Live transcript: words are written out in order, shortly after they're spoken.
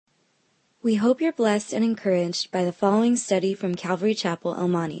We hope you're blessed and encouraged by the following study from Calvary Chapel, El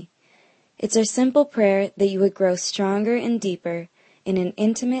Monte. It's our simple prayer that you would grow stronger and deeper in an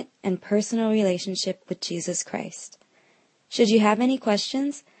intimate and personal relationship with Jesus Christ. Should you have any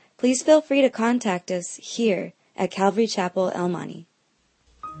questions, please feel free to contact us here at Calvary Chapel, El Monte.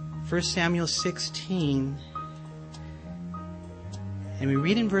 1 Samuel 16, and we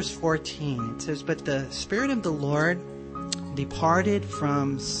read in verse 14, it says, "But the Spirit of the Lord departed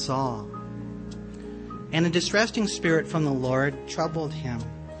from Saul, and a distressing spirit from the Lord troubled him.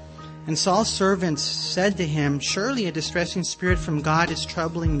 And Saul's servants said to him, 'Surely a distressing spirit from God is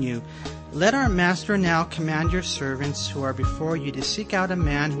troubling you. Let our master now command your servants who are before you to seek out a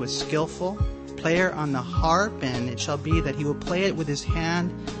man who is skillful, player on the harp, and it shall be that he will play it with his hand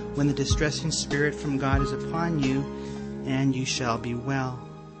when the distressing spirit from God is upon you, and you shall be well.'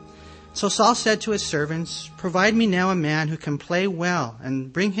 So Saul said to his servants, 'Provide me now a man who can play well,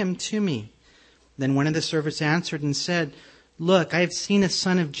 and bring him to me.' Then one of the servants answered and said, 'Look, I have seen a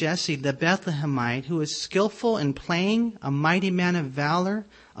son of Jesse, the Bethlehemite, who is skillful in playing, a mighty man of valor,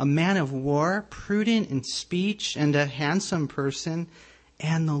 a man of war, prudent in speech, and a handsome person,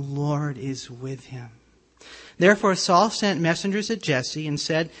 and the Lord is with him.' Therefore Saul sent messengers to Jesse and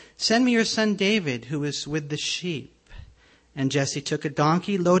said, 'Send me your son David, who is with the sheep.' And Jesse took a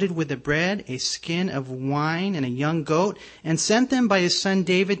donkey loaded with the bread, a skin of wine, and a young goat, and sent them by his son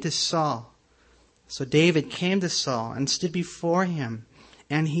David to Saul. So David came to Saul and stood before him,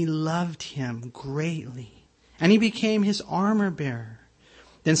 and he loved him greatly, and he became his armor-bearer.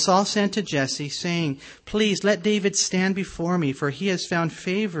 Then Saul sent to Jesse, saying, 'Please let David stand before me, for he has found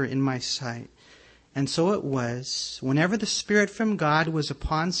favor in my sight.' And so it was, whenever the Spirit from God was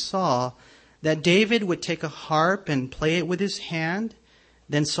upon Saul, that David would take a harp and play it with his hand.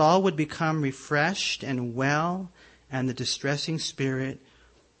 Then Saul would become refreshed and well, and the distressing spirit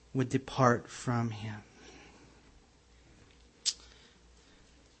would depart from him."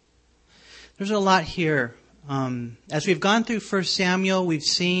 There's a lot here. As we've gone through 1 Samuel, we've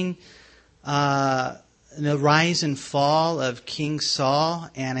seen the rise and fall of King Saul,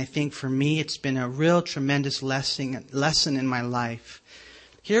 and I think for me it's been a real tremendous lesson in my life.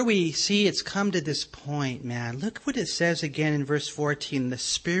 Here we see it's come to this point, man. Look what it says again in verse 14. "The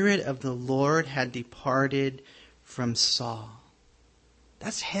Spirit of the Lord had departed from Saul."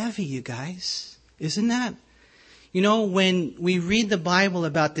 That's heavy, you guys. Isn't that? You know, when we read the Bible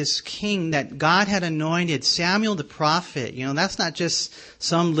about this king that God had anointed, Samuel the prophet, that's not just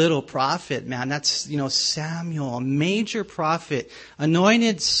some little prophet, man. That's, Samuel, a major prophet,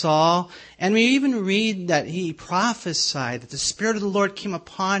 anointed Saul. And we even read that he prophesied that the Spirit of the Lord came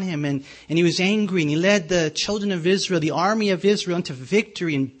upon him and he was angry and he led the children of Israel, the army of Israel, into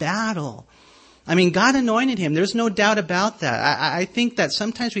victory in battle. I mean, God anointed him. There's no doubt about that. I think that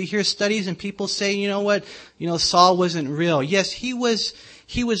sometimes we hear studies and people say, Saul wasn't real. Yes, he was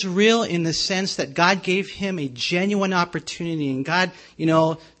real in the sense that God gave him a genuine opportunity and God,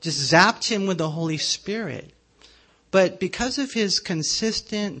 just zapped him with the Holy Spirit. But because of his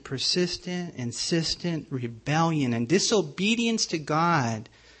consistent, persistent, insistent rebellion and disobedience to God,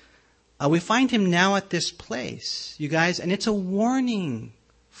 we find him now at this place, you guys, and it's a warning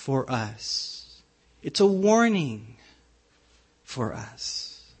for us. It's a warning for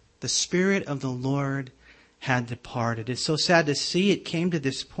us. The Spirit of the Lord had departed. It's so sad to see it came to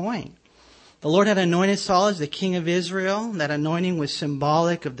this point. The Lord had anointed Saul as the king of Israel. That anointing was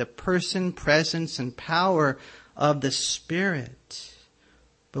symbolic of the person, presence, and power of the Spirit.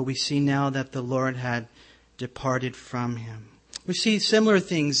 But we see now that the Lord had departed from him. We see similar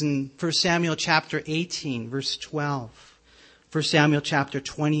things in 1 Samuel chapter 18, verse 12. 1 Samuel chapter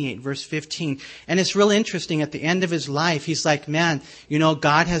 28, verse 15. And it's real interesting. At the end of his life, he's like, man,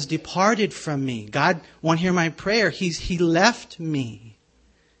 God has departed from me. God won't hear my prayer. He left me.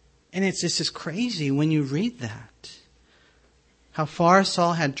 And it's just crazy when you read that. How far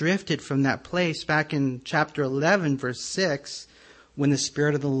Saul had drifted from that place back in chapter 11, verse 6, when the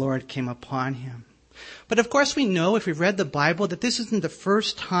Spirit of the Lord came upon him. But of course we know, if we've read the Bible, that this isn't the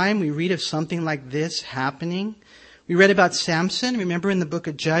first time we read of something like this happening. We read about Samson, remember in the book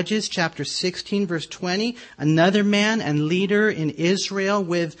of Judges, chapter 16, verse 20, another man and leader in Israel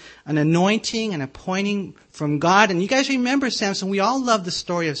with an anointing and appointing from God. And you guys remember Samson. We all love the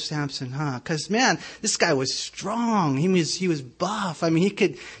story of Samson, huh? Because, man, this guy was strong. He was buff. I mean, he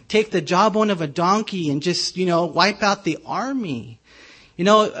could take the jawbone of a donkey and just, wipe out the army.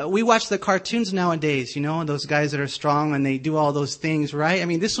 We watch the cartoons nowadays, those guys that are strong and they do all those things, right? I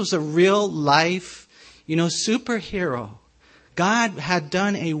mean, this was a real life superhero. God had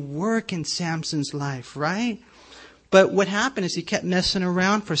done a work in Samson's life, right? But what happened is he kept messing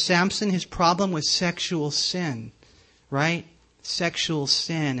around. For Samson, his problem was sexual sin, right? Sexual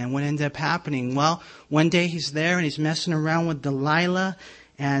sin. And what ended up happening? Well, one day he's there and he's messing around with Delilah.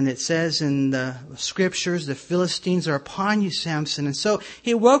 And it says in the scriptures, the Philistines are upon you, Samson. And so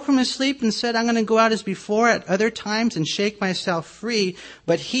he woke from his sleep and said, I'm going to go out as before at other times and shake myself free.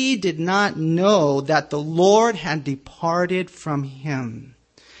 But he did not know that the Lord had departed from him.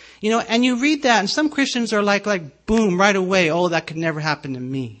 You know, and you read that and some Christians are like boom, right away. Oh, that could never happen to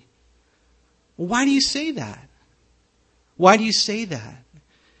me. Well, why do you say that? Why do you say that?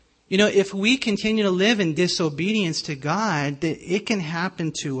 You know, if we continue to live in disobedience to God, it can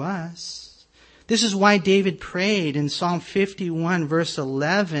happen to us. This is why David prayed in Psalm 51, verse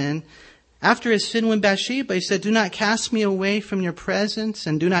 11. After his sin with Bathsheba, he said, do not cast me away from your presence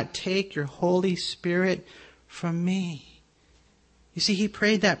and do not take your Holy Spirit from me. You see, he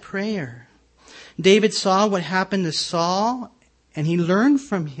prayed that prayer. David saw what happened to Saul and he learned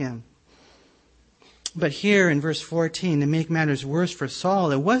from him. But here in verse 14, to make matters worse for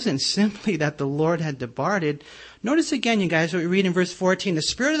Saul, it wasn't simply that the Lord had departed. Notice again, you guys, what we read in verse 14. The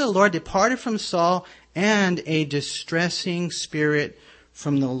Spirit of the Lord departed from Saul, and a distressing spirit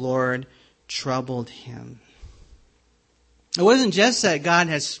from the Lord troubled him. It wasn't just that God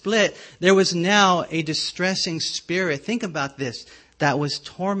had split. There was now a distressing spirit. Think about this. That was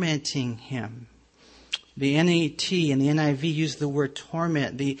tormenting him. The NET and the NIV use the word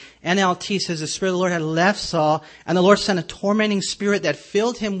torment. The NLT says the Spirit of the Lord had left Saul, and the Lord sent a tormenting spirit that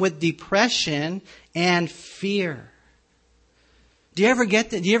filled him with depression and fear. Do you ever get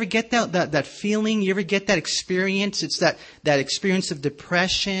that? Do you ever get that feeling? You ever get that experience? It's that experience of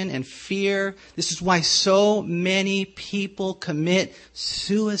depression and fear. This is why so many people commit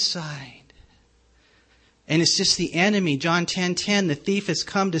suicide. And it's just the enemy. John 10:10, the thief has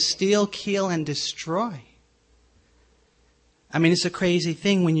come to steal, kill, and destroy. I mean, it's a crazy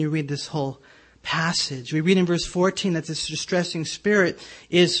thing when you read this whole passage. We read in verse 14 that this distressing spirit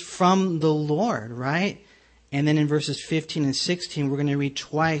is from the Lord, right? And then in verses 15 and 16, we're going to read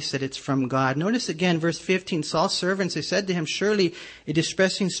twice that it's from God. Notice again, verse 15, Saul's servants, they said to him, surely a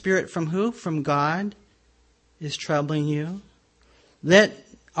distressing spirit from who? From God is troubling you. Let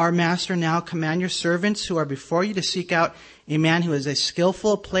our master now command your servants who are before you to seek out a man who is a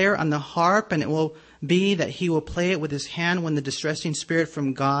skillful player on the harp, and it will be that he will play it with his hand when the distressing spirit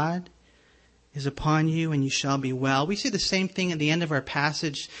from God is upon you, and you shall be well. We see the same thing at the end of our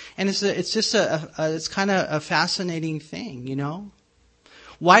passage, and it's kind of a fascinating thing, you know.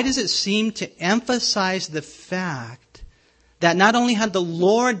 Why does it seem to emphasize the fact that not only had the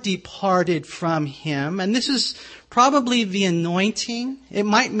Lord departed from him, and this is probably the anointing. It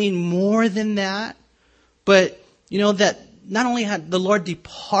might mean more than that. But, you know, that not only had the Lord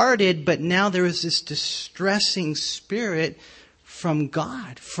departed, but now there is this distressing spirit from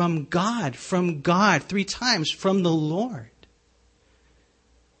God, from God, from God, 3 times, from the Lord.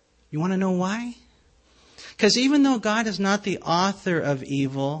 You want to know why? Because even though God is not the author of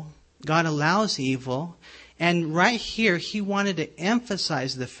evil, God allows evil. And right here, he wanted to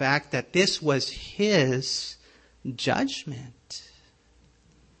emphasize the fact that this was his judgment.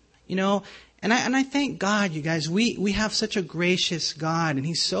 You know, and I thank God, you guys, we have such a gracious God and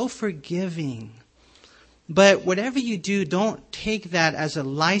he's so forgiving. But whatever you do, don't take that as a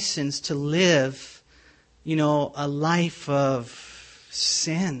license to live, you know, a life of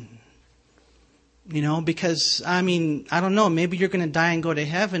sin. You know, because, I mean, I don't know, maybe you're going to die and go to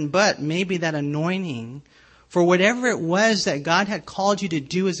heaven, but maybe that anointing for whatever it was that God had called you to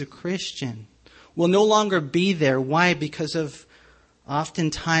do as a Christian will no longer be there. Why? Because of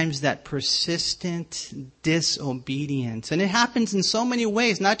oftentimes that persistent disobedience. And it happens in so many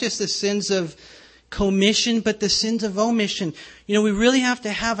ways, not just the sins of commission, but the sins of omission. You know, we really have to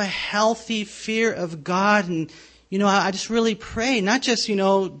have a healthy fear of God. And, you know, I just really pray, not just, you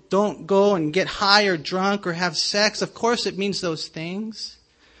know, don't go and get high or drunk or have sex. Of course it means those things.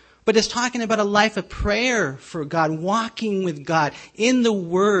 But it's talking about a life of prayer for God, walking with God, in the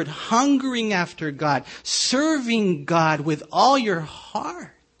Word, hungering after God, serving God with all your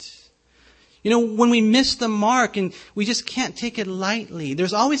heart. You know, when we miss the mark and we just can't take it lightly,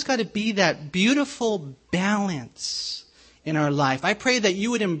 there's always got to be that beautiful balance in our life. I pray that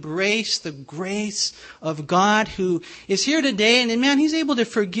you would embrace the grace of God who is here today, and man, he's able to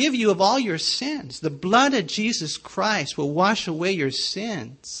forgive you of all your sins. The blood of Jesus Christ will wash away your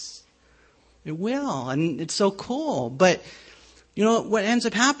sins. It will, and it's so cool. But, you know, what ends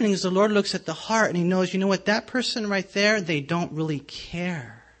up happening is the Lord looks at the heart and he knows, you know what, that person right there, they don't really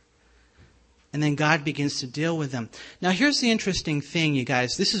care. And then God begins to deal with them. Now here's the interesting thing, you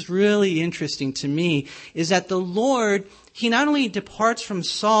guys. This is really interesting to me, is that the Lord, He not only departs from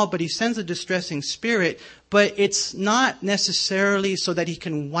Saul, but He sends a distressing spirit, but it's not necessarily so that He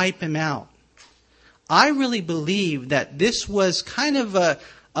can wipe him out. I really believe that this was kind of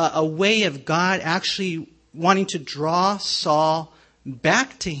a way of God actually wanting to draw Saul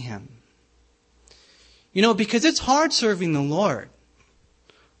back to Him. You know, because it's hard serving the Lord.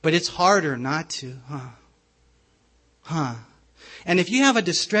 But it's harder not to, And if you have a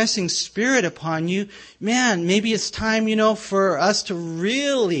distressing spirit upon you, man, maybe it's time, for us to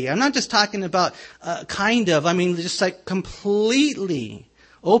really, I'm not just talking about just like completely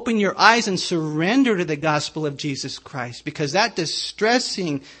open your eyes and surrender to the gospel of Jesus Christ, because that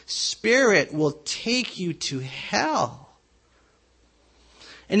distressing spirit will take you to hell.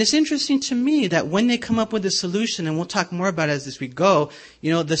 And it's interesting to me that when they come up with a solution, and we'll talk more about it as we go,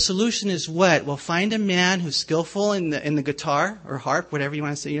 the solution is what? Well, find a man who's skillful in the guitar or harp, whatever you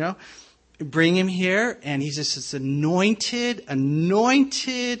want to say, bring him here, and he's just this anointed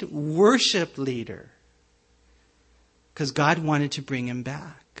worship leader. Because God wanted to bring him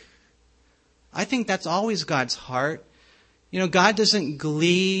back. I think that's always God's heart. God doesn't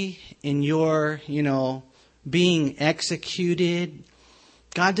glee in your, being executed.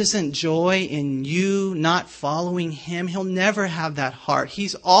 God doesn't joy in you not following Him. He'll never have that heart.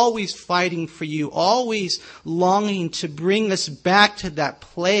 He's always fighting for you, always longing to bring us back to that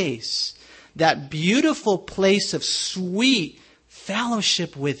place, that beautiful place of sweet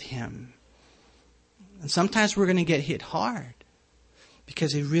fellowship with Him. And sometimes we're going to get hit hard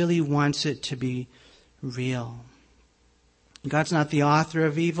because He really wants it to be real. God's not the author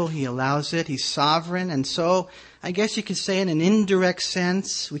of evil. He allows it. He's sovereign. And so, I guess you could say in an indirect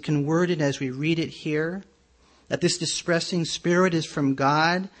sense, we can word it as we read it here, that this distressing spirit is from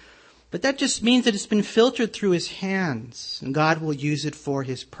God. But that just means that it's been filtered through His hands, and God will use it for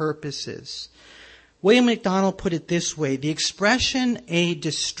His purposes. William MacDonald put it this way: the expression, a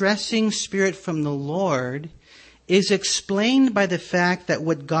distressing spirit from the Lord, is explained by the fact that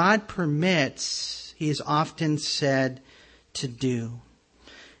what God permits, He is often said to do.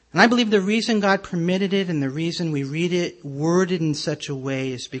 And I believe the reason God permitted it and the reason we read it worded in such a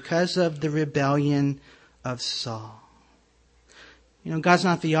way is because of the rebellion of Saul. God's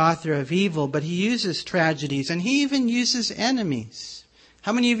not the author of evil, but He uses tragedies, and He even uses enemies.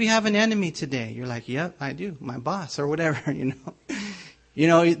 How many of you have an enemy today? You're like, yep, I do. My boss or whatever,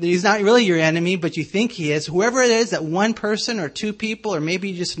 He's not really your enemy, but you think he is. Whoever it is, that one person or two people, or maybe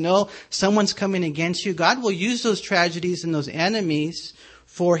you just know someone's coming against you, God will use those tragedies and those enemies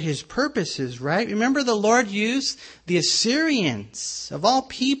for His purposes, right? Remember, the Lord used the Assyrians, of all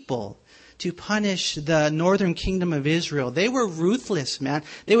people, to punish the northern kingdom of Israel. They were ruthless, man.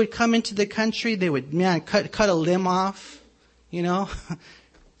 They would come into the country, they would, cut a limb off,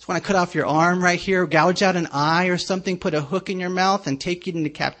 Just want to cut off your arm right here, gouge out an eye or something, put a hook in your mouth and take you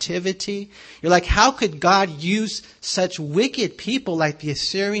into captivity. You're like, how could God use such wicked people like the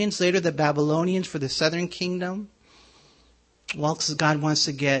Assyrians, later the Babylonians for the southern kingdom? Well, because God wants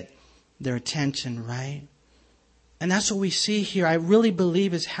to get their attention, right? And that's what we see here. I really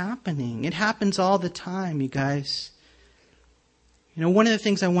believe is happening. It happens all the time, you guys. One of the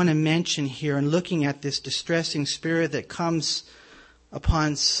things I want to mention here in looking at this distressing spirit that comes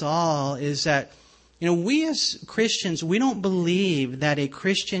upon Saul is that, we as Christians, we don't believe that a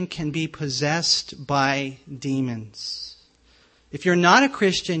Christian can be possessed by demons. If you're not a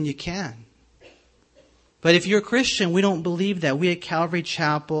Christian, you can. But if you're a Christian, we don't believe that. We at Calvary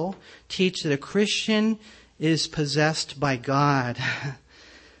Chapel teach that a Christian is possessed by God.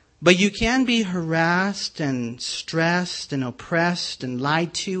 But you can be harassed and stressed and oppressed and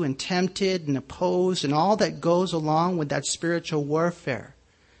lied to and tempted and opposed and all that goes along with that spiritual warfare.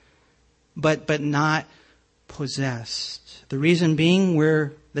 But not possessed. The reason being,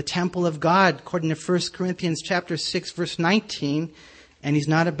 we're the temple of God, according to 1 Corinthians chapter 6, verse 19, and He's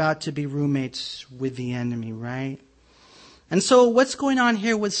not about to be roommates with the enemy, right? And so what's going on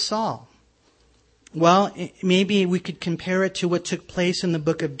here with Saul? Well, maybe we could compare it to what took place in the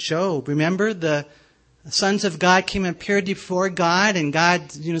book of Job. Remember, the sons of God came and appeared before God, and God,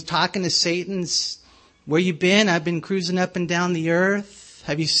 talking to Satan, where you been? I've been cruising up and down the earth.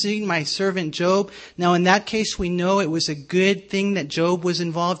 Have you seen my servant Job? Now, in that case, we know it was a good thing that Job was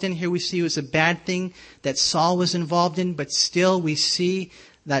involved in. Here we see it was a bad thing that Saul was involved in, but still we see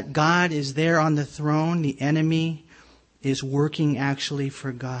that God is there on the throne. The enemy is working actually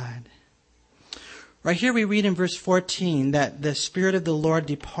for God. Right here we read in verse 14 that the Spirit of the Lord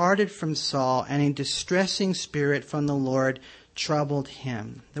departed from Saul, and a distressing spirit from the Lord troubled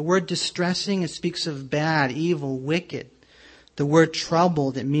him. The word distressing, it speaks of bad, evil, wicked. The word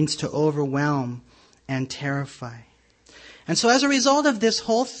troubled, it means to overwhelm and terrify. And so as a result of this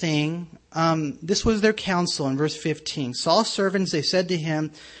whole thing, this was their counsel in verse 15. Saul's servants, they said to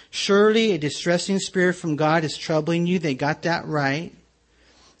him, surely a distressing spirit from God is troubling you. They got that right.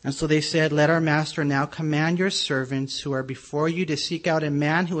 And so they said, let our master now command your servants who are before you to seek out a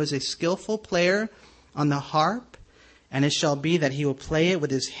man who is a skillful player on the harp. And it shall be that he will play it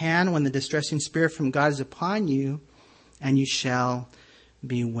with his hand when the distressing spirit from God is upon you, and you shall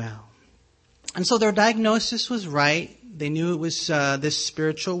be well. And so their diagnosis was right. They knew it was this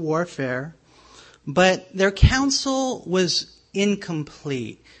spiritual warfare. But their counsel was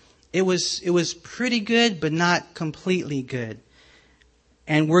incomplete. It was pretty good, but not completely good.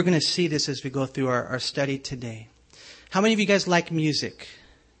 And we're going to see this as we go through our study today. How many of you guys like music?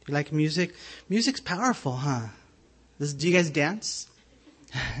 You like music? Music's powerful, huh? Do you guys dance?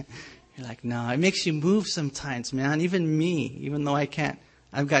 You're like, no, it makes you move sometimes, man. Even me, even though I can't.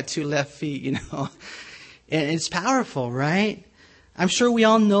 I've got 2 left feet, you know. And it's powerful, right? I'm sure we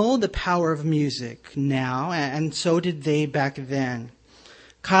all know the power of music now, and so did they back then.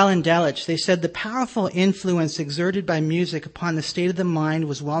 Kyle and Delitzsch, they said the powerful influence exerted by music upon the state of the mind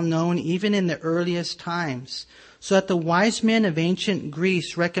was well known even in the earliest times, so that the wise men of ancient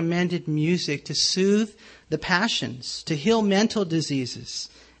Greece recommended music to soothe the passions, to heal mental diseases,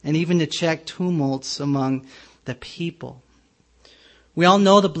 and even to check tumults among the people. We all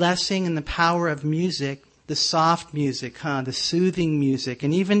know the blessing and the power of music, the soft music, the soothing music,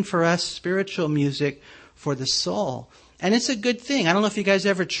 and even for us, spiritual music for the soul. And it's a good thing. I don't know if you guys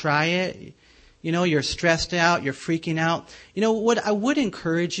ever try it. You know, you're stressed out, you're freaking out. You know, what I would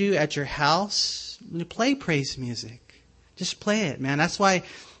encourage you at your house, play praise music. Just play it, man. That's why,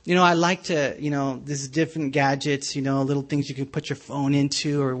 you know, I like to, you know, there's different gadgets, you know, little things you can put your phone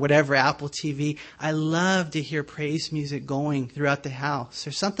into or whatever, Apple TV. I love to hear praise music going throughout the house.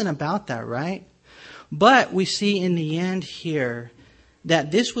 There's something about that, right? But we see in the end here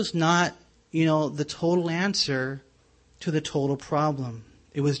that this was not, you know, the total answer to the total problem.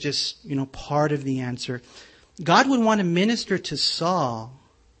 It was just, you know, part of the answer. God would want to minister to Saul,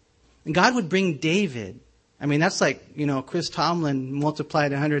 and God would bring David. I mean, that's like, you know, Chris Tomlin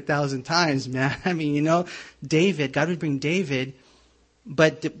multiplied 100,000 times, man. I mean, you know, David, God would bring David,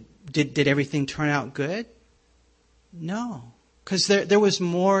 but did everything turn out good? No. Because there was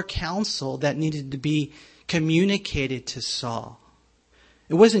more counsel that needed to be communicated to Saul.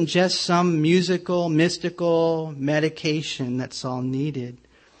 It wasn't just some musical, mystical medication that Saul needed.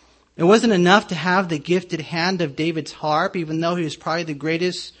 It wasn't enough to have the gifted hand of David's harp, even though he was probably the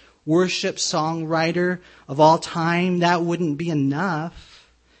greatest worship songwriter of all time. That wouldn't be enough.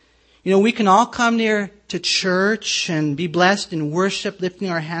 You know, we can all come near to church and be blessed in worship, lifting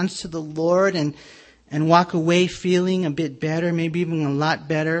our hands to the Lord and walk away feeling a bit better, maybe even a lot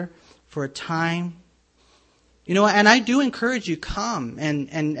better for a time. You know, and I do encourage you, come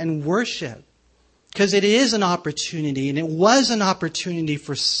and worship. Because it is an opportunity, and it was an opportunity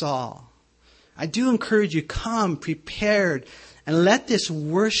for Saul. I do encourage you, come prepared, and let this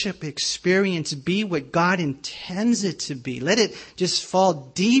worship experience be what God intends it to be. Let it just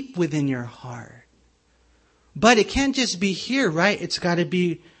fall deep within your heart. But it can't just be here, right? It's got to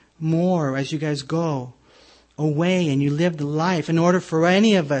be more as you guys go away and you live the life. In order for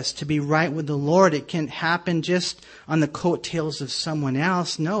any of us to be right with the Lord, it can't happen just on the coattails of someone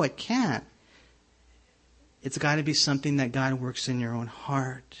else. No, it can't. It's got to be something that God works in your own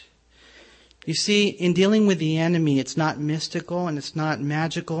heart. You see, in dealing with the enemy, it's not mystical and it's not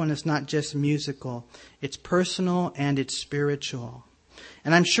magical and it's not just musical. It's personal and it's spiritual.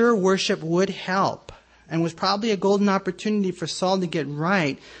 And I'm sure worship would help and was probably a golden opportunity for Saul to get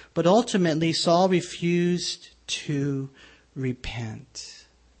right. But ultimately, Saul refused to repent.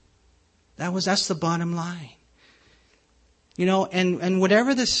 That's the bottom line. You know, and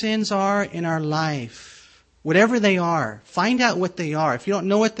whatever the sins are in our life, whatever they are, find out what they are. If you don't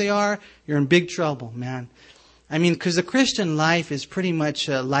know what they are, you're in big trouble, man. I mean, because the Christian life is pretty much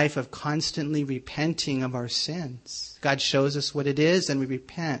a life of constantly repenting of our sins. God shows us what it is and we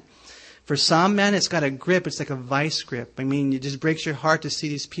repent. For some, man, it's got a grip. It's like a vice grip. I mean, it just breaks your heart to see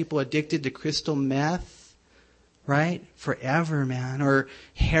these people addicted to crystal meth, right? Forever, man. Or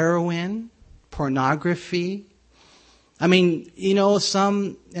heroin, pornography. I mean, you know,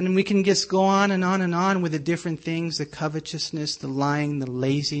 and we can just go on and on and on with the different things, the covetousness, the lying, the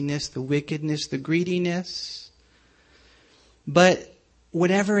laziness, the wickedness, the greediness. But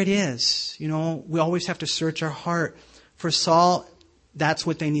whatever it is, you know, we always have to search our heart. For Saul, that's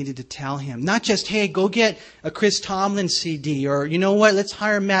what they needed to tell him. Not just, hey, go get a Chris Tomlin CD, or, you know what, let's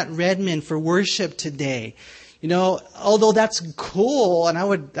hire Matt Redman for worship today. You know, although that's cool,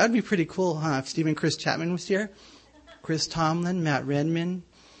 and that'd be pretty cool, huh, if Stephen Chris Chapman was here. Chris Tomlin, Matt Redman.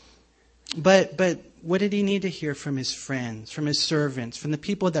 But what did he need to hear from his friends, from his servants, from the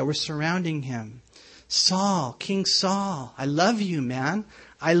people that were surrounding him? Saul, King Saul, I love you, man.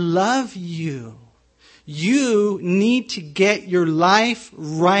 I love you. You need to get your life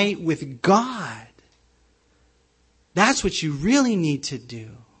right with God. That's what you really need to do.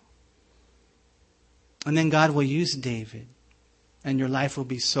 And then God will use David. And your life will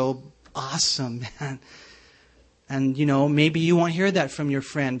be so awesome, man. And, you know, maybe you won't hear that from your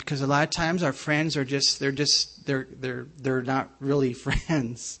friend, because a lot of times our friends are they're not really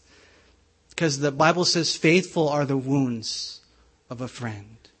friends. Because the Bible says faithful are the wounds of a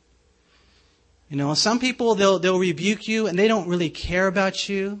friend. You know, some people, they'll rebuke you and they don't really care about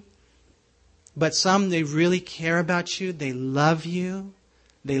you. But some, they really care about you. They love you.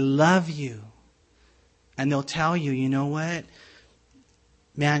 They love you. And they'll tell you, you know what?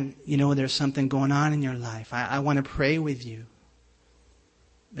 Man, you know, there's something going on in your life. I want to pray with you.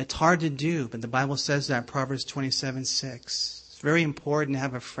 It's hard to do, but the Bible says that, Proverbs 27:6. It's very important to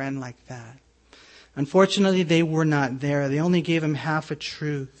have a friend like that. Unfortunately, they were not there. They only gave him half a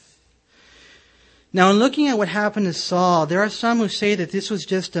truth. Now, in looking at what happened to Saul, there are some who say that this was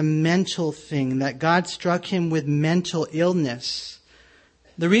just a mental thing, that God struck him with mental illness.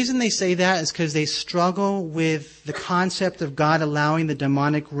 The reason they say that is because they struggle with the concept of God allowing the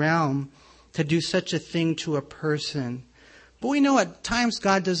demonic realm to do such a thing to a person. But we know at times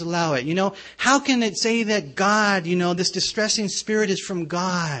God does allow it. You know, how can it say that God, you know, this distressing spirit is from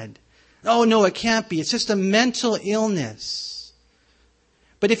God? Oh, no, it can't be. It's just a mental illness.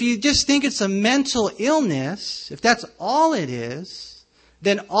 But if you just think it's a mental illness, if that's all it is,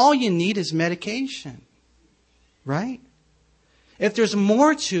 then all you need is medication. Right? If there's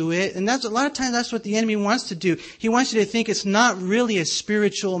more to it, and that's a lot of times that's what the enemy wants to do. He wants you to think it's not really a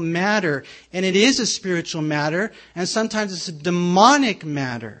spiritual matter. And it is a spiritual matter. And sometimes it's a demonic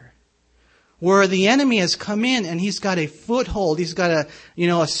matter. Where the enemy has come in and he's got a foothold. He's got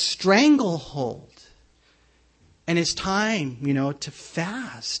a stranglehold. And it's time, to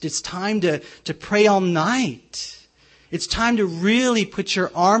fast. It's time to pray all night. It's time to really put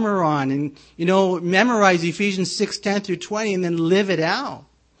your armor on and, memorize Ephesians 6:10 through 20 and then live it out.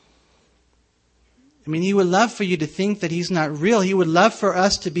 I mean, he would love for you to think that he's not real. He would love for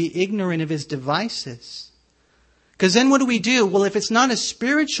us to be ignorant of his devices. Because then what do? Well, if it's not a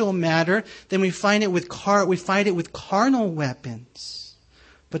spiritual matter, then we fight it with carnal weapons.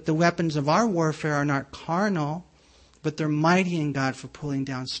 But the weapons of our warfare are not carnal, but they're mighty in God for pulling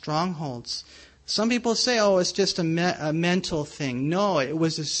down strongholds. Some people say, it's just a mental thing. No, it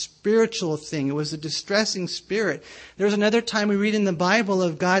was a spiritual thing. It was a distressing spirit. There's another time we read in the Bible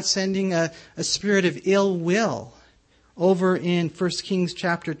of God sending a spirit of ill will over in 1 Kings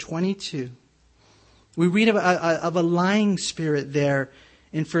chapter 22. We read of a lying spirit there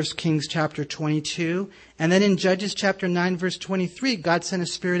in 1 Kings chapter 22. And then in Judges chapter 9 verse 23, God sent a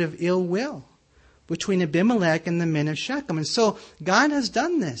spirit of ill will between Abimelech and the men of Shechem. And so God has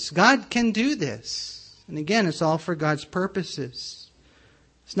done this. God can do this. And again, it's all for God's purposes.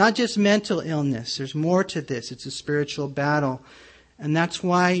 It's not just mental illness. There's more to this. It's a spiritual battle. And that's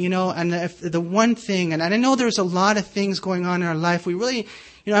why, and if the one thing, and I know there's a lot of things going on in our life, we really,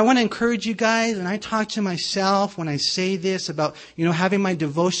 I want to encourage you guys, and I talk to myself when I say this about, having my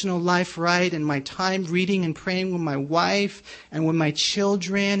devotional life right and my time reading and praying with my wife and with my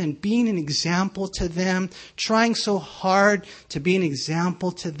children and being an example to them, trying so hard to be an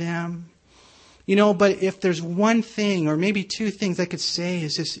example to them. But if there's one thing or maybe two things I could say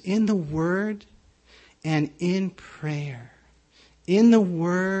is just in the Word and in prayer. In the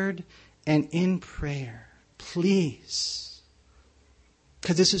Word and in prayer. Please.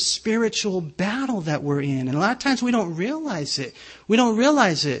 Because it's a spiritual battle that we're in. And a lot of times we don't realize it. We don't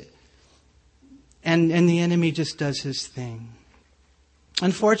realize it. And the enemy just does his thing.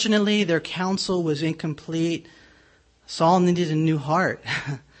 Unfortunately, their counsel was incomplete. Saul needed a new heart.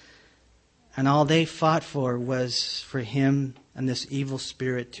 And all they fought for was for him and this evil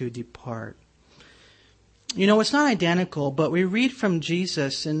spirit to depart. It's not identical, but we read from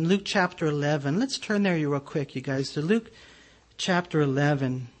Jesus in Luke chapter 11. Let's turn there real quick, you guys, to Luke chapter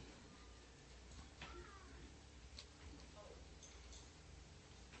 11.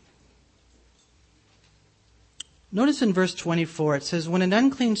 Notice in verse 24, it says, "When an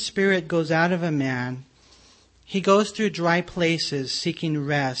unclean spirit goes out of a man, he goes through dry places seeking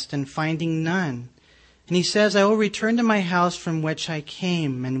rest and finding none. And he says, I will return to my house from which I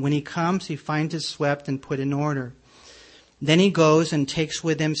came. And when he comes, he finds it swept and put in order. Then he goes and takes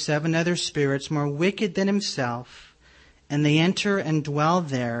with him 7 other spirits more wicked than himself. And they enter and dwell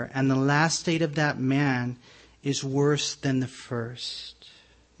there. And the last state of that man is worse than the first.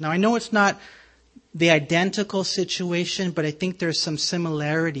 Now, I know it's not the identical situation, but I think there's some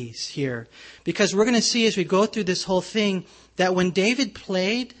similarities here. Because we're going to see as we go through this whole thing that when David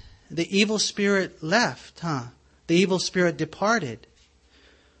played, the evil spirit left, The evil spirit departed.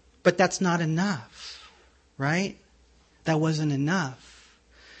 But that's not enough, right? That wasn't enough.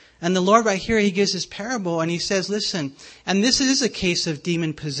 And the Lord right here, he gives this parable and he says, listen, and this is a case of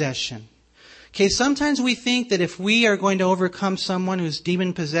demon possession. Okay, sometimes we think that if we are going to overcome someone who's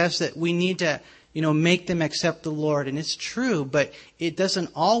demon possessed, that we need to, make them accept the Lord. And it's true, but it doesn't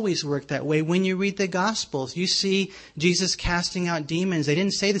always work that way. When you read the Gospels, you see Jesus casting out demons. They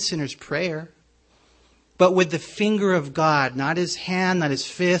didn't say the sinner's prayer, but with the finger of God, not his hand, not his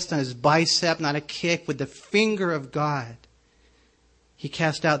fist, not his bicep, not a kick, with the finger of God, he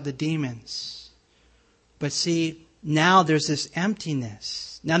cast out the demons. But see, now there's this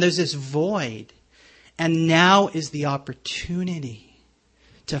emptiness. Now there's this void. And now is the opportunity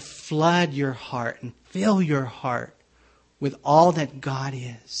to flood your heart and fill your heart with all that God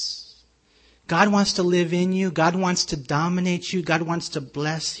is. God wants to live in you. God wants to dominate you. God wants to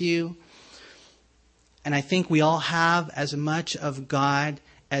bless you. And I think we all have as much of God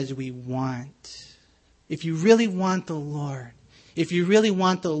as we want. If you really want the Lord, if you really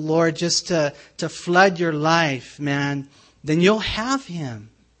want the Lord just to flood your life, man, then you'll have Him.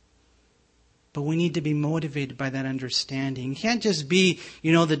 But we need to be motivated by that understanding. It can't just be,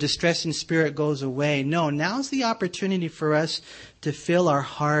 the distressing spirit goes away. No, now's the opportunity for us to fill our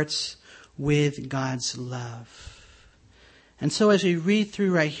hearts with God's love. And so as we read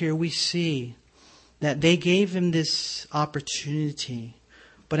through right here, we see that they gave him this opportunity.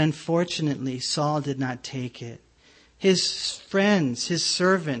 But unfortunately, Saul did not take it. His friends, his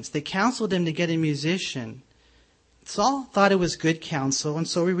servants, they counseled him to get a musician. Saul thought it was good counsel, and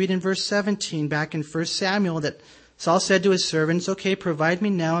so we read in verse 17 back in 1 Samuel that Saul said to his servants, okay, provide me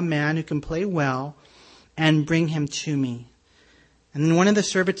now a man who can play well and bring him to me. And then one of the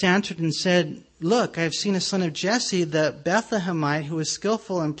servants answered and said, look, I have seen a son of Jesse, the Bethlehemite, who is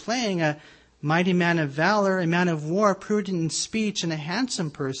skillful in playing, a mighty man of valor, a man of war, prudent in speech, and a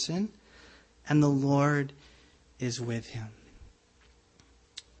handsome person, and the Lord is with him.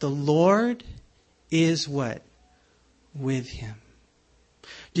 The Lord is what? With him.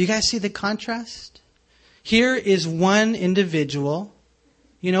 Do you guys see the contrast? Here is one individual,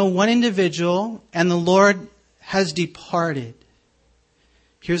 and the Lord has departed.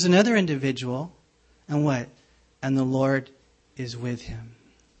 Here's another individual, and what? And the Lord is with him.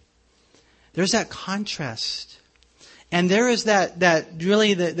 There's that contrast. And there is that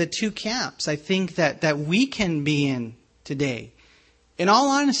really the two camps, I think, that we can be in today. In all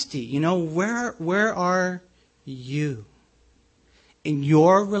honesty, where are you in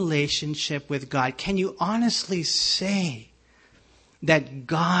your relationship with God? Can you honestly say that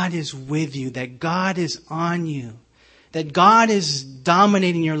God is with you, that God is on you, that God is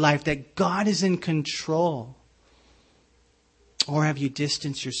dominating your life, that God is in control? Or have you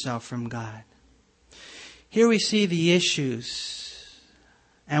distanced yourself from God? Here we see the issues.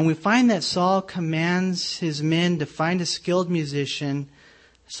 And we find that Saul commands his men to find a skilled musician,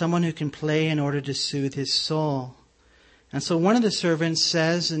 someone who can play in order to soothe his soul. And so one of the servants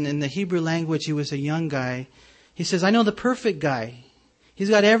says, and in the Hebrew language, he was a young guy, he says, I know the perfect guy. He's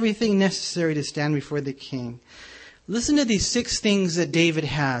got everything necessary to stand before the king. Listen to these 6 things that David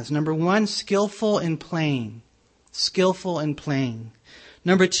has. Number 1, skillful in playing. Skillful in playing.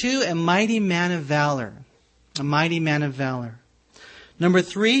 Number 2, a mighty man of valor. A mighty man of valor. Number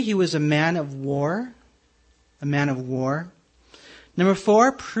 3, he was a man of war. A man of war. Number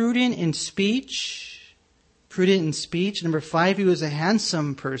 4, prudent in speech. Prudent in speech. Number 5, he was a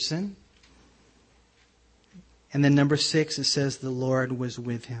handsome person. And then number 6, it says the Lord was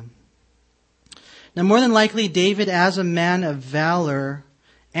with him. Now, more than likely, David, as a man of valor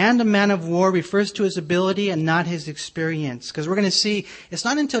and a man of war, refers to his ability and not his experience. Because we're going to see, it's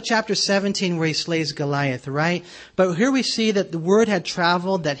not until chapter 17 where he slays Goliath, right? But here we see that the word had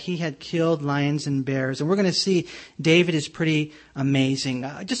traveled that he had killed lions and bears. And we're going to see David is pretty amazing.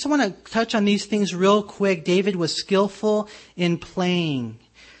 I just want to touch on these things real quick. David was skillful in playing.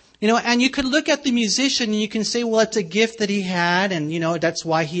 And you could look at the musician and you can say, well, it's a gift that he had and, that's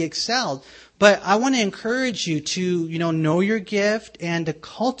why he excelled. But I want to encourage you to, know your gift and to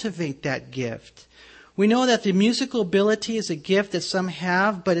cultivate that gift. We know that the musical ability is a gift that some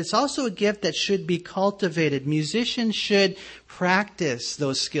have, but it's also a gift that should be cultivated. Musicians should practice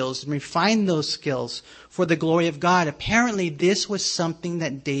those skills and refine those skills for the glory of God. Apparently, this was something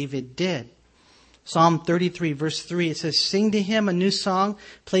that David did. Psalm 33, verse 3, it says, "Sing to him a new song,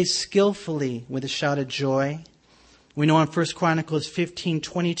 play skillfully with a shout of joy." We know in 1 Chronicles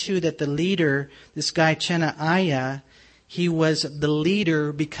 15:22 that the leader, this guy Chenaiah, he was the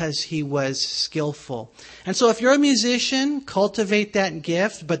leader because he was skillful. And so if you're a musician, cultivate that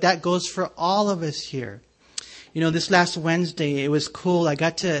gift, but that goes for all of us here. This last Wednesday, it was cool. I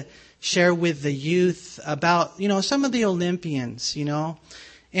got to share with the youth about, some of the Olympians,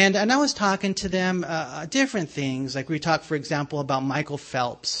 And I was talking to them different things. Like we talked, for example, about Michael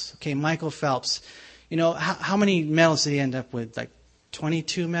Phelps. Okay, Michael Phelps. How many medals did he end up with? Like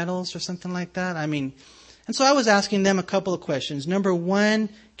 22 medals or something like that? And so I was asking them a couple of questions. Number one,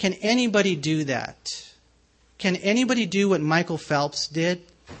 can anybody do that? Can anybody do what Michael Phelps did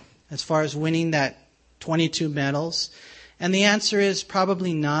as far as winning that 22 medals? And the answer is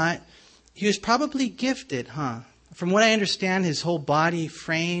probably not. He was probably gifted, huh? From what I understand, his whole body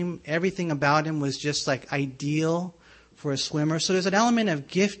frame, everything about him was just like ideal for a swimmer. So there's an element of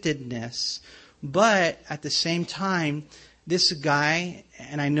giftedness. But at the same time, this guy,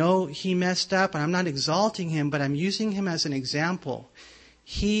 and I know he messed up, and I'm not exalting him, but I'm using him as an example.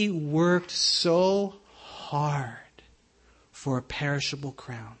 He worked so hard for a perishable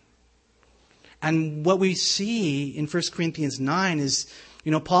crown. And what we see in 1 Corinthians 9 is,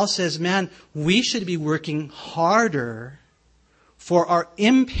 Paul says, man, we should be working harder for our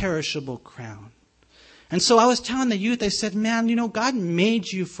imperishable crown. And so I was telling the youth, I said, man, God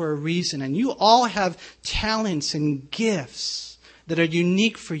made you for a reason, and you all have talents and gifts that are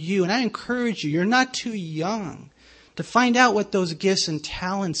unique for you. And I encourage you, you're not too young to find out what those gifts and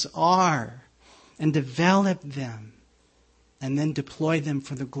talents are and develop them and then deploy them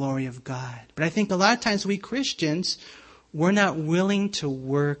for the glory of God. But I think a lot of times we Christians, we're not willing to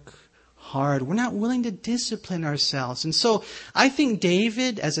work hard. We're not willing to discipline ourselves. And so I think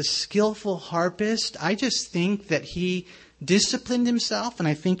David, as a skillful harpist, I just think that he disciplined himself, and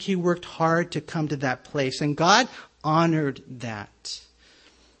I think he worked hard to come to that place. And God honored that.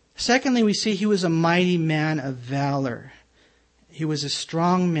 Secondly, we see he was a mighty man of valor. He was a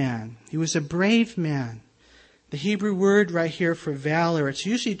strong man. He was a brave man. The Hebrew word right here for valor, it's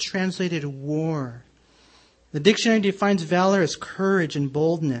usually translated war. The dictionary defines valor as courage and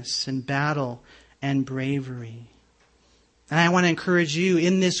boldness in battle and bravery. And I want to encourage you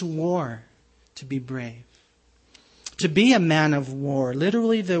in this war to be brave. To be a man of war.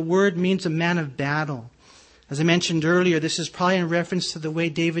 Literally, the word means a man of battle. As I mentioned earlier, this is probably in reference to the way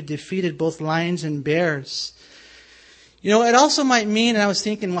David defeated both lions and bears. It also might mean, and I was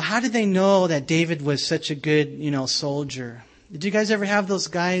thinking, well, how did they know that David was such a good, soldier? Did you guys ever have those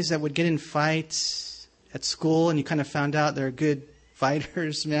guys that would get in fights at school and you kind of found out they're good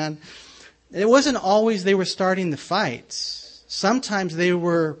fighters, man? It wasn't always they were starting the fights. Sometimes they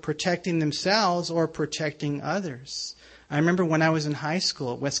were protecting themselves or protecting others. I remember when I was in high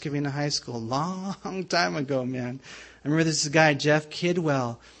school, West Covina High School, a long time ago, man. I remember this guy, Jeff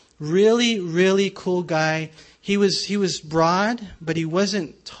Kidwell. Really, really cool guy. He was broad, but he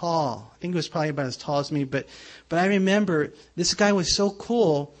wasn't tall. I think he was probably about as tall as me. But I remember this guy was so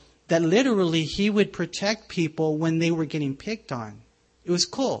cool that literally he would protect people when they were getting picked on. It was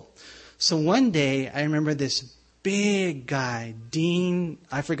cool. So one day, I remember this big guy, Dean,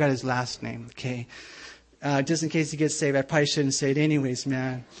 I forgot his last name, okay? Just in case he gets saved, I probably shouldn't say it anyways,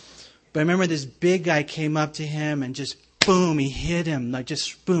 man. But I remember this big guy came up to him and just boom, he hit him, like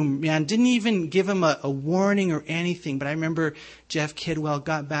just boom, man. Didn't even give him a warning or anything. But I remember Jeff Kidwell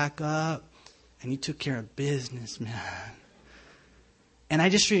got back up and he took care of business, man. And I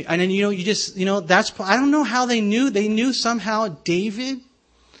just, and then, that's, I don't know how they knew somehow David,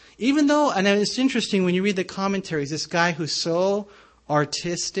 even though, and it's interesting when you read the commentaries, this guy who's so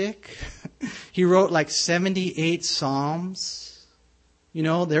artistic, he wrote like 78 Psalms,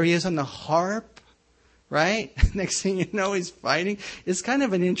 there he is on the harp, right? Next thing you know, he's fighting. It's kind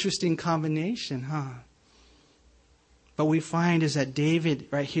of an interesting combination, huh? What we find is that David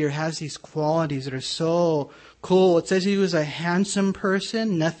right here has these qualities that are so cool. It says he was a handsome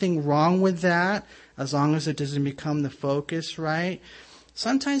person. Nothing wrong with that, as long as it doesn't become the focus, right?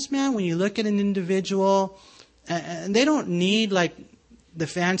 Sometimes, man, when you look at an individual, and they don't need like the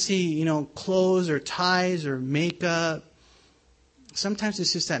fancy, clothes or ties or makeup. Sometimes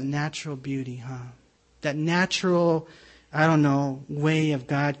it's just that natural beauty, huh? That natural, way of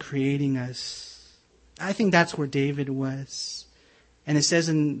God creating us. I think that's where David was. And it says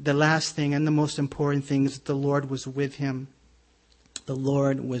in the last thing and the most important thing is that the Lord was with him. The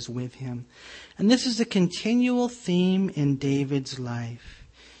Lord was with him. And this is a continual theme in David's life.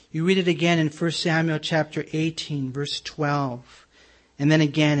 You read it again in 1 Samuel chapter 18, verse 12. And then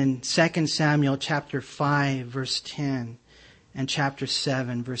again in 2 Samuel chapter 5, verse 10. And chapter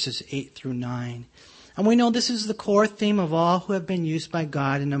 7, verses 8 through 9. And we know this is the core theme of all who have been used by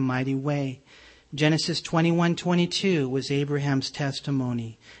God in a mighty way. Genesis 21:22 was Abraham's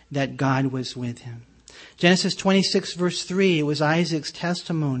testimony that God was with him. Genesis 26 verse 3, it was Isaac's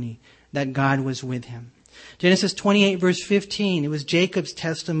testimony that God was with him. Genesis 28 verse 15, it was Jacob's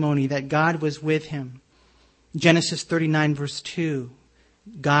testimony that God was with him. Genesis 39 verse 2,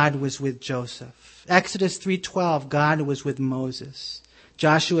 God was with Joseph. Exodus 3:12, God was with Moses.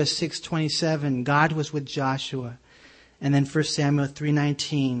 Joshua 6:27, God was with Joshua. And then 1 Samuel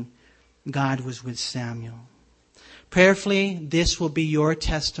 3:19, God was with Samuel. Prayerfully, this will be your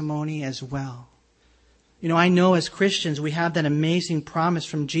testimony as well. You know, I know as Christians we have that amazing promise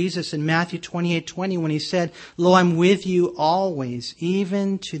from Jesus in Matthew 28:20 when he said, "Lo, I'm with you always,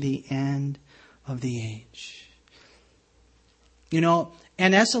 even to the end of the age." You know,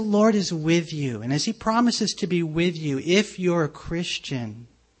 and as the Lord is with you, and as he promises to be with you, if you're a Christian,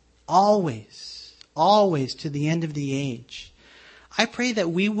 always, always to the end of the age, I pray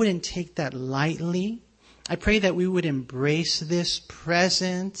that we wouldn't take that lightly. I pray that we would embrace this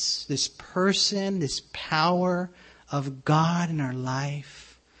presence, this person, this power of God in our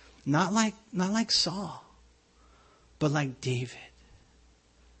life. Not like Saul, but like David.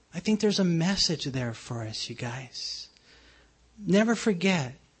 I think there's a message there for us, you guys. Never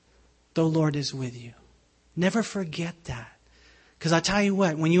forget the Lord is with you. Never forget that. Because I tell you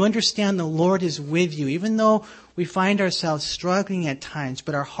what, when you understand the Lord is with you, even though we find ourselves struggling at times,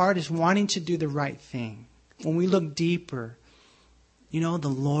 but our heart is wanting to do the right thing, when we look deeper, you know, the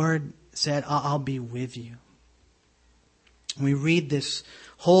Lord said, I'll be with you. We read this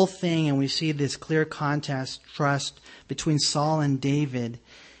whole thing and we see this clear contrast between Saul and David.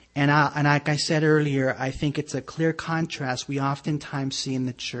 And like I said earlier, I think it's a clear contrast we oftentimes see in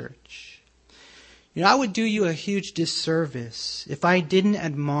the church. You know, I would do you a huge disservice if I didn't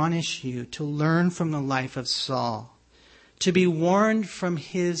admonish you to learn from the life of Saul, to be warned from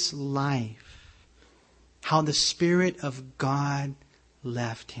his life, how the Spirit of God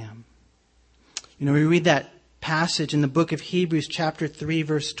left him. You know, we read that passage in the book of Hebrews chapter 3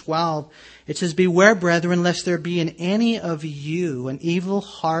 verse 12. It says, "Beware, brethren, lest there be in any of you an evil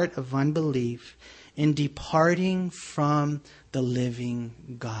heart of unbelief in departing from the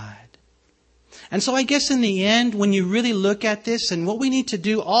living God." And so I guess in the end, when you really look at this, and what we need to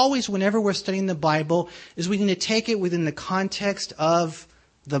do always whenever we're studying the Bible, is we need to take it within the context of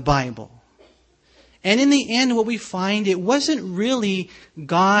the Bible. And in the end, what we find, it wasn't really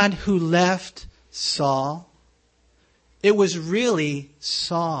God who left Saul. It was really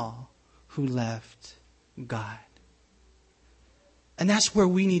Saul who left God. And that's where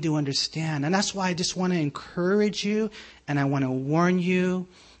we need to understand. And that's why I just want to encourage you and I want to warn you.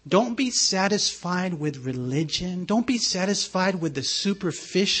 Don't be satisfied with religion. Don't be satisfied with the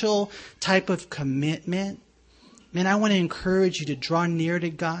superficial type of commitment. Man, I want to encourage you to draw near to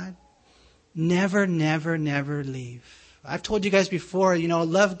God. Never, never, never leave. I've told you guys before, you know,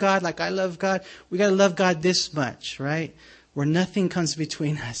 love God like I love God. We got to love God this much, right? Where nothing comes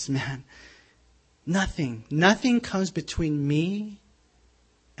between us, man. Nothing. Nothing comes between me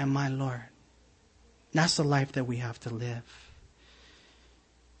and my Lord. That's the life that we have to live.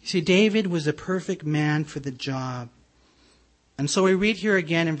 You see, David was a perfect man for the job. And so we read here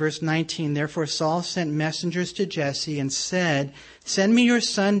again in verse 19, "Therefore Saul sent messengers to Jesse and said, 'Send me your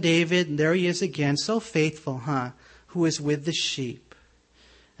son David.' And there he is again, so faithful, who is with the sheep."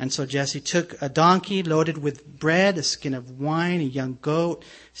 And so Jesse took a donkey loaded with bread, a skin of wine, a young goat,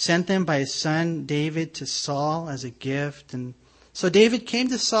 sent them by his son David to Saul as a gift. And so David came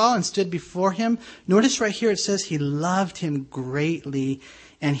to Saul and stood before him. Notice right here it says he loved him greatly.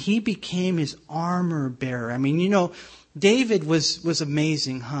 And he became his armor bearer. I mean, you know, David was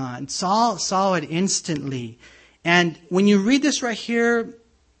amazing, And Saul saw it instantly. And when you read this right here,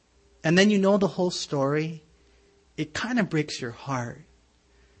 and then you know the whole story, it kind of breaks your heart.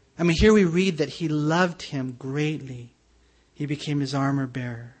 I mean, here we read that he loved him greatly. He became his armor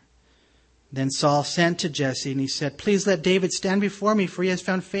bearer. Then Saul sent to Jesse and he said, "Please let David stand before me, for he has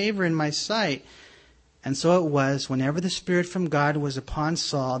found favor in my sight." And so it was, whenever the Spirit from God was upon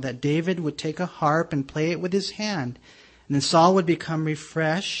Saul, that David would take a harp and play it with his hand. And then Saul would become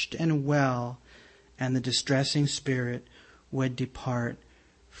refreshed and well, and the distressing spirit would depart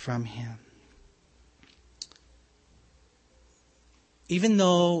from him. even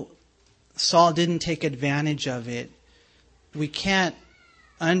though Saul didn't take advantage of it, we can't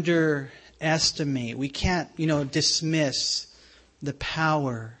underestimate, we can't, dismiss the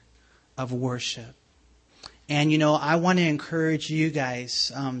power of worship. And, I want to encourage you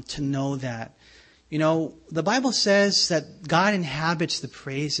guys to know that. The Bible says that God inhabits the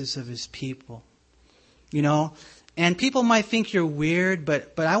praises of His people. And people might think you're weird,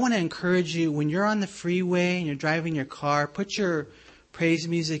 but I want to encourage you, when you're on the freeway and you're driving your car, put your praise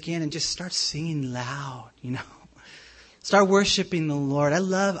music in and just start singing loud, Start worshiping the Lord. I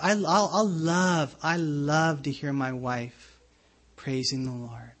love to hear my wife praising the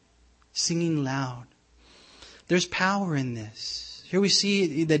Lord, singing loud. There's power in this. Here we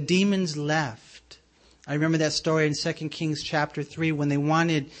see the demons left. I remember that story in 2 Kings chapter 3 when they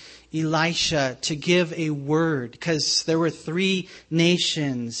wanted Elisha to give a word, because there were 3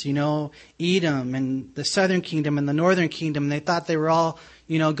 nations, Edom and the southern kingdom and the northern kingdom. And they thought they were all,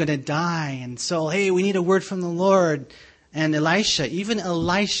 going to die. And so, hey, we need a word from the Lord. And even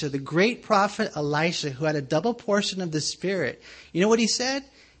Elisha, the great prophet Elisha, who had a double portion of the Spirit, you know what he said?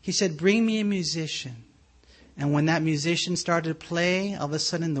 He said, bring me a musician. And when that musician started to play, all of a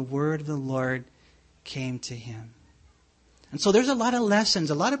sudden the word of the Lord came to him. And so there's a lot of lessons,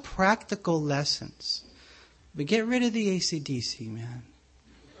 a lot of practical lessons. But get rid of the AC/DC, man.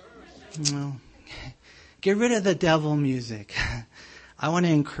 Get rid of the devil music. I want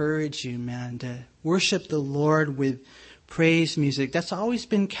to encourage you, man, to worship the Lord with praise music. That's always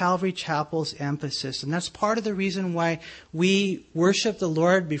been Calvary Chapel's emphasis. And that's part of the reason why we worship the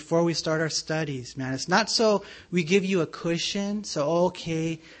Lord before we start our studies, man. It's not so we give you a cushion. So,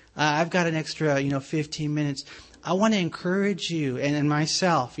 I've got an extra, 15 minutes. I want to encourage you and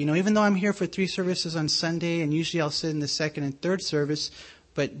myself, even though I'm here for 3 services on Sunday, and usually I'll sit in the second and third service,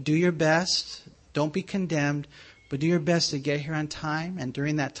 but do your best. Don't be condemned. But do your best to get here on time. And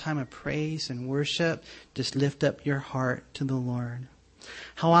during that time of praise and worship, just lift up your heart to the Lord.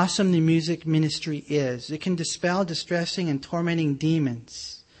 How awesome the music ministry is. It can dispel distressing and tormenting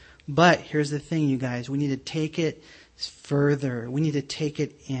demons. But here's the thing, you guys. We need to take it further. We need to take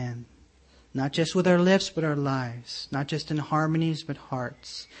it in. Not just with our lips, but our lives. Not just in harmonies, but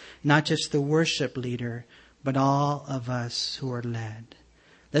hearts. Not just the worship leader, but all of us who are led.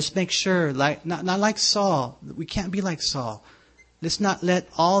 Let's make sure, not like Saul. We can't be like Saul. Let's not let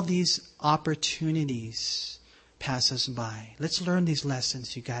all these opportunities pass us by. Let's learn these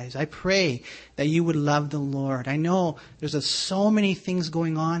lessons, you guys. I pray that you would love the Lord. I know there's so many things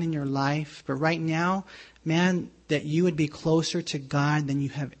going on in your life, but right now, man, that you would be closer to God than you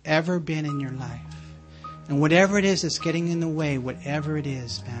have ever been in your life. And whatever it is that's getting in the way, whatever it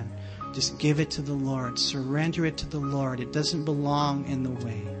is, man, just give it to the Lord. Surrender it to the Lord. It doesn't belong in the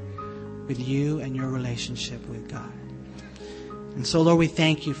way with you and your relationship with God. And so, Lord, we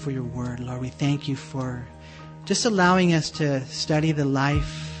thank you for your word. Lord, we thank you for just allowing us to study the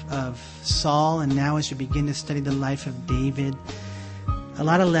life of Saul, and now as you begin to study the life of David. A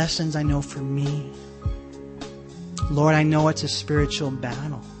lot of lessons I know for me. Lord, I know it's a spiritual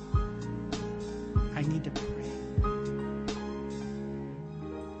battle. I need to